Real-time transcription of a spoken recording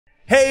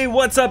Hey,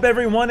 what's up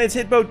everyone? It's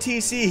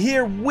HitboTC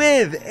here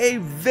with a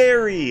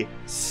very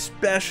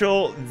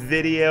special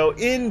video.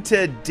 In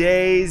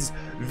today's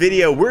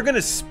video, we're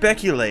gonna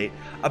speculate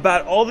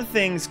about all the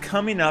things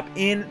coming up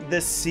in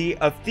the Sea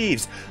of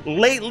Thieves.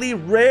 Lately,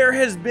 Rare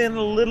has been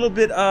a little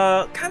bit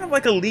kind of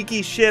like a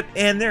leaky ship,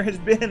 and there has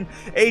been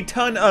a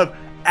ton of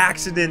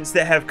accidents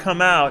that have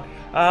come out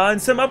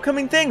and some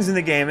upcoming things in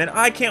the game, and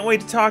I can't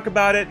wait to talk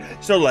about it,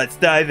 so let's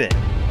dive in.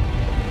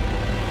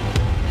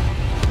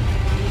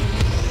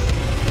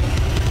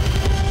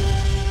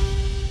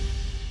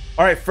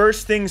 All right,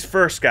 first things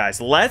first,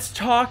 guys. Let's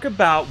talk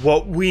about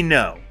what we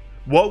know.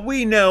 What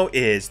we know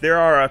is there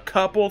are a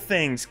couple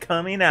things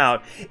coming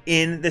out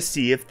in the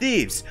Sea of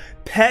Thieves.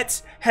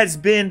 Pets has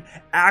been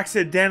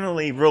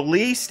accidentally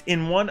released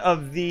in one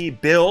of the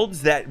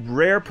builds that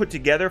Rare put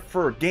together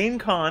for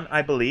GameCon,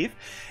 I believe.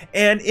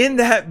 And in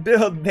that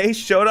build, they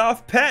showed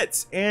off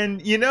pets.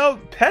 And, you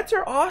know, pets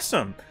are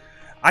awesome.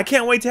 I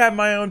can't wait to have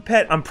my own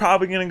pet. I'm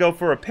probably going to go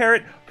for a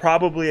parrot,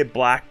 probably a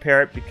black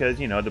parrot because,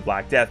 you know, the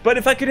Black Death. But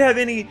if I could have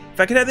any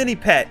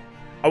pet,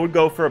 I would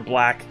go for a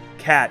black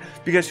cat,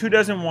 because who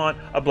doesn't want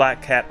a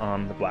black cat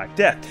on the Black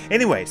Death?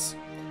 Anyways,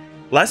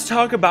 let's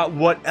talk about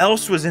what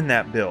else was in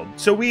that build.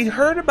 So we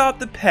heard about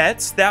the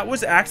pets. That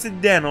was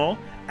accidental,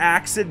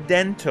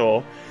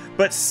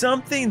 but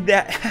something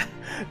that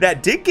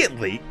that did get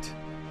leaked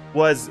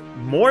was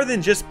more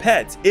than just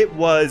pets. It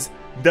was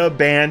the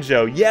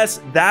Banjo. Yes,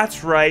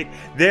 that's right.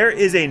 There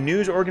is a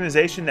news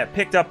organization that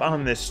picked up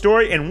on this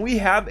story, and we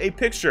have a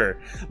picture.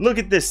 Look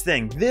at this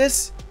thing.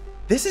 This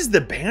is the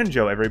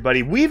Banjo,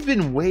 everybody. We've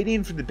been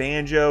waiting for the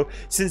Banjo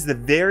since the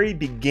very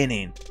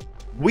beginning.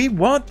 We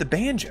want the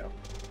Banjo,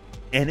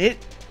 and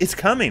it's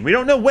coming. We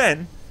don't know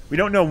when. We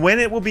don't know when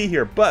it will be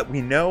here, but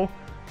we know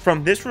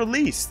from this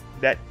release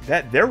that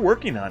they're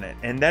working on it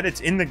and that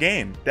it's in the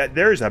game, that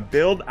there's a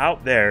build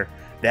out there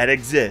that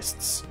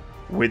exists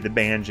with the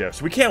Banjo.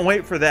 So we can't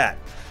wait for that.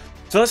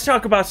 So let's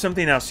talk about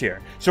something else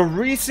here. So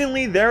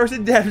recently there was a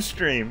dev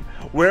stream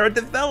where a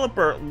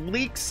developer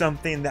leaked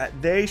something that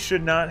they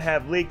should not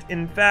have leaked.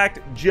 In fact,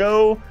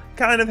 Joe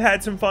kind of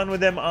had some fun with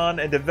them on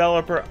a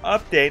developer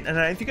update. And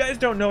if you guys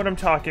don't know what I'm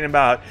talking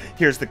about,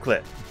 here's the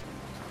clip.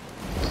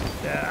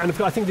 Yeah, and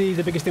I think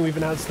the biggest thing we've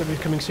announced that is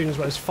coming soon as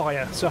well is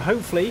fire. So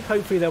hopefully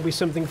there'll be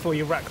something for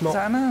your rack mod. Is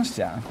that announced,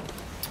 yeah?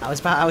 I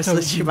was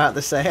literally about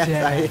to say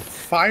it.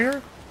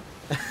 Fire?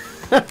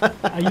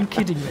 Are you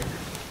kidding me?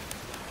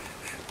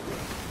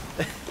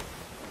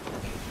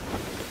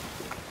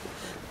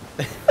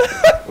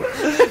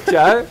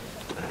 Joe?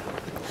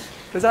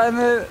 Was that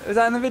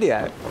in the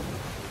video?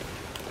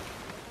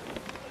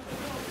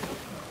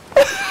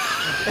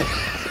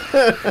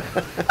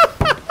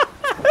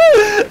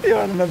 You're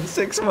on another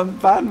 6-month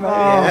ban, mate. Yeah,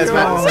 I was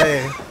about to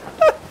say.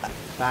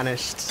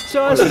 Banished.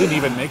 So I didn't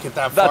even make it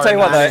that far. I'll tell you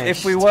what though,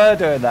 if we were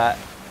doing that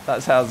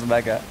sounds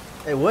mega.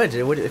 It would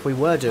if we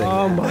were doing that.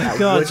 Oh my that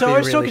god. So I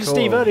was really talking to cool.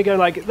 Steve earlier, going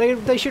like,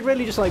 they should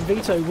really just like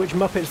veto which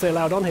Muppets they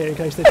allowed on here in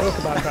case they talk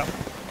about crap.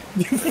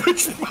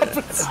 Which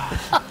Muppets?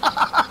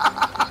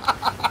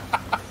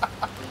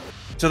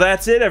 So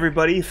that's it,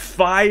 everybody.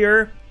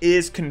 Fire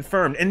is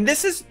confirmed. And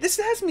this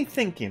has me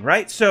thinking,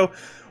 right? So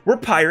we're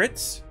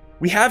pirates.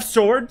 We have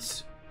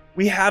swords.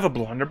 We have a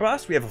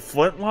blunderbuss. We have a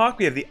flintlock.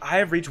 We have the Eye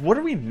of Reach. What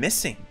are we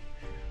missing?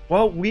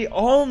 Well, we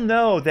all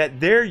know that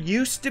there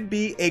used to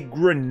be a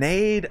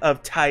grenade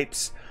of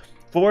types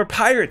for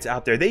pirates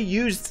out there. They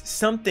used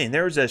something.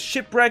 There was a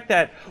shipwreck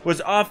that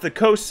was off the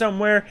coast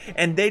somewhere,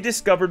 and they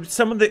discovered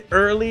some of the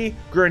early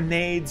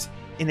grenades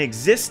in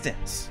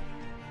existence.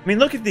 I mean,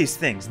 look at these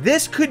things.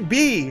 This could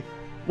be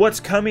what's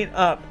coming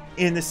up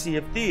in the Sea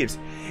of Thieves.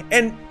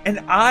 And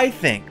I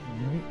think,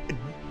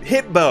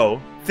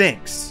 Hitbo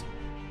thinks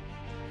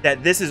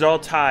that this is all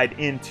tied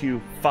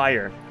into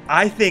fire.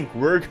 I think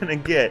we're gonna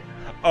get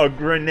a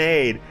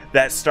grenade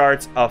that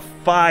starts a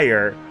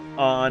fire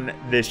on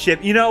the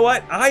ship. You know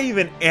what? I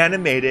even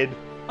animated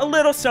a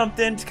little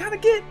something to kind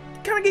of get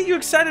you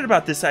excited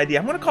about this idea.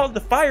 I'm gonna call it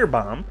the fire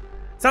bomb.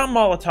 It's not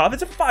Molotov,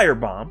 it's a fire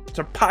bomb. It's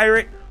a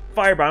pirate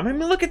fire bomb. I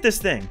mean, look at this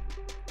thing.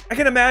 I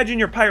can imagine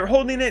your pirate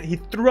holding it, he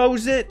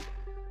throws it,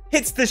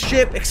 hits the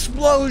ship,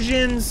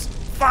 explosions,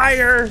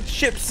 fire,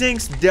 ship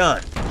sinks,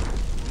 done.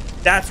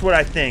 That's what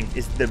I think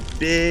is the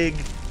big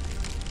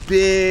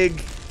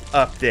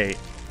update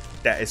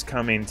that is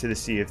coming to the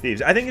Sea of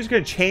Thieves. I think it's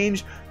going to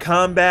change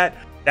combat.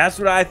 That's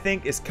what I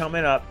think is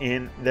coming up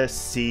in the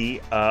Sea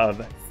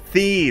of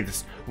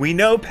Thieves. We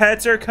know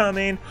pets are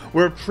coming.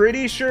 We're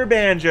pretty sure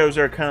banjos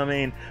are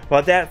coming.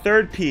 But that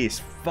third piece,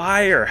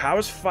 fire. How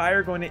is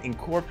fire going to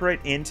incorporate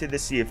into the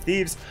Sea of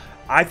Thieves?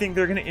 I think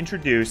they're going to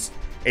introduce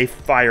a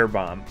fire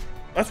bomb.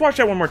 Let's watch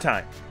that one more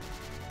time.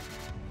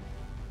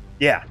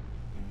 Yeah,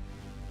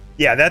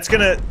 that's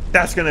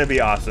gonna be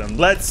awesome.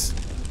 Let's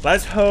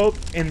hope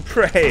and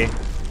pray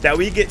that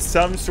we get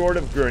some sort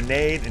of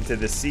grenade into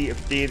the Sea of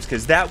Thieves,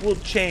 because that will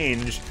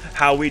change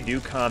how we do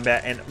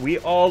combat, and we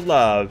all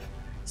love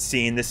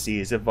seeing the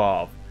seas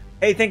evolve.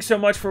 Hey, thanks so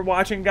much for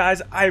watching,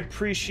 guys. I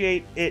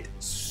appreciate it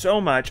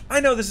so much. I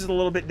know this is a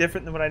little bit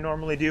different than what I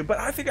normally do, but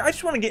I figure I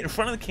just want to get in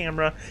front of the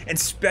camera and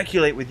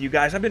speculate with you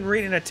guys. I've been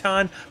reading a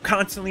ton,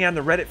 constantly on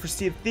the Reddit for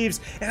Sea of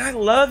Thieves, and I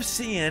love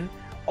seeing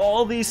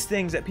all these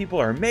things that people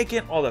are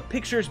making, all the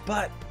pictures,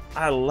 but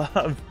I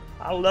love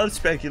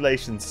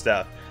speculation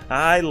stuff.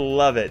 I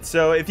love it.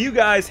 So if you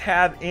guys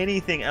have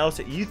anything else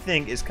that you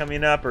think is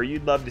coming up or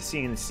you'd love to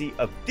see in the Sea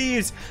of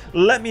Thieves,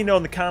 let me know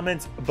in the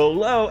comments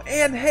below.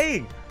 And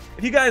hey,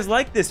 if you guys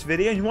like this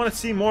video and you want to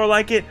see more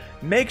like it,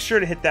 make sure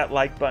to hit that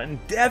like button.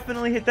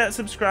 Definitely hit that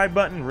subscribe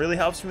button. It really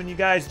helps when you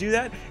guys do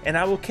that. And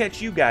I will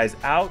catch you guys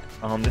out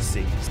on the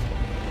seas.